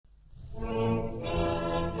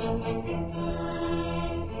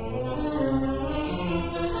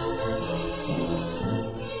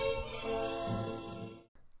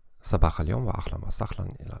صباح اليوم وأهلا وسهلا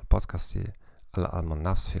إلى البودكاست علم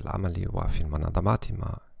النفس في العمل وفي المنظمات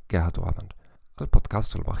مع جيدة.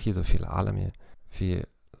 البودكاست الوحيد في العالم في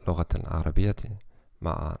لغة عربية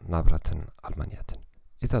مع نبرة ألمانية.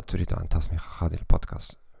 إذا تريد أن تسمع هذا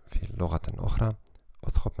البودكاست في لغة أخرى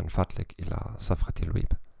اذهب من فضلك إلى صفحة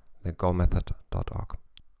الويب thegomethod.org.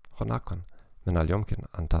 هناك من اليمكن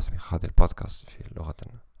أن تسمع هذا البودكاست في لغة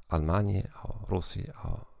ألمانية أو روسي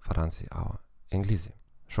أو فرنسي أو إنجليزي.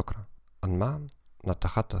 شكرا. عن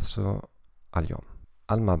نتحدث اليوم؟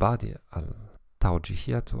 المبادئ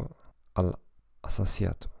التوجيهية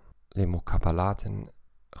الأساسية لمقابلات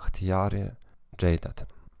اختيار جيدة.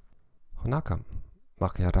 هناك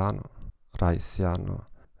معياران رئيسيان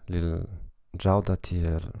للجودة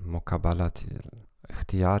المقابلة: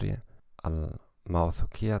 الاختيار،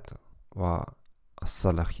 الموثوقية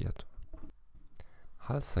والصلاحية.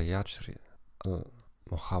 هل سيجري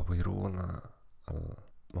المحاورون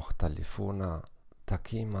المختلفون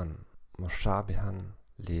تقييما مشابها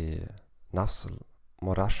لنفس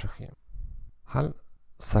المرشح؟ هل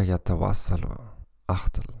سيتوصل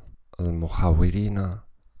أحد المحاورين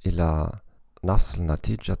إلى نفس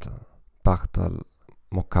النتيجة بعد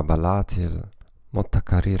المقابلات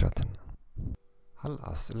المتكررة؟ هل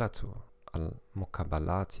أسئلة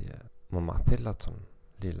المقابلات ممثلة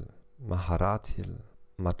للمهارات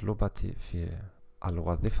المطلوبة في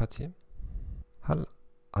الوظيفة؟ هل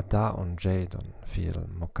أداء جيد في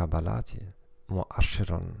المقابلات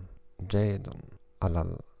مؤشر جيد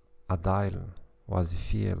على الأداء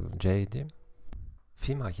الوظيفي الجيد؟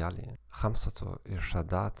 فيما يلي 5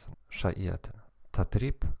 إرشادات شائعة.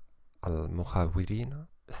 تدريب المحاورين: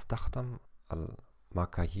 استخدم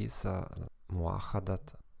المقاييس الموحدة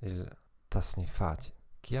للتصنيفات.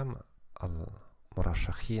 قيم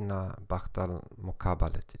المرشحين بعد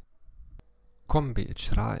المقابلة: قم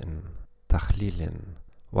بإجراء تحليل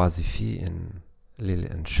وظيفي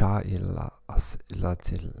للإنشاء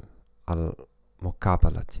الأسئلة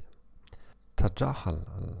المقابلة. تجاهل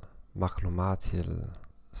المعلومات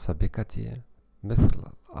السابقة مثل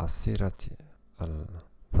السيرة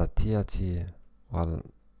الذاتية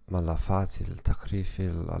والملفات التقرير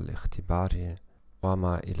الاختباري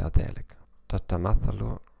وما إلى ذلك.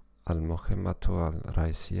 تتمثل المهمة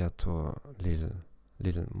الرئيسية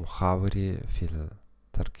للمحاور في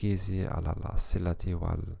التركيز على الأسئلة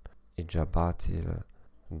والإجابات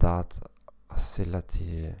ذات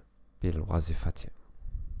الصلة بالوظيفة.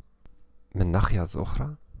 من ناحية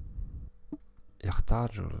أخرى،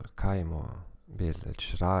 يحتاج القائم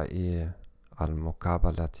بالإجراء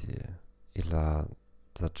المقابلة إلى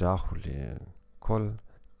تجاهل كل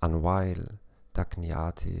أنواع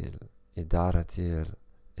تقنيات إدارة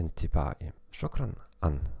الانتباه. شكرا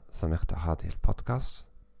أن سمعت هذه البودكاست.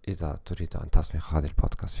 إذا تريد أن تسمع هذه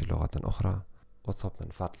البودكاست في لغة أخرى اذهب من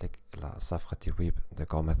فضلك إلى صفحة ويب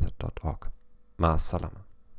thegomethod.org. مع السلامة.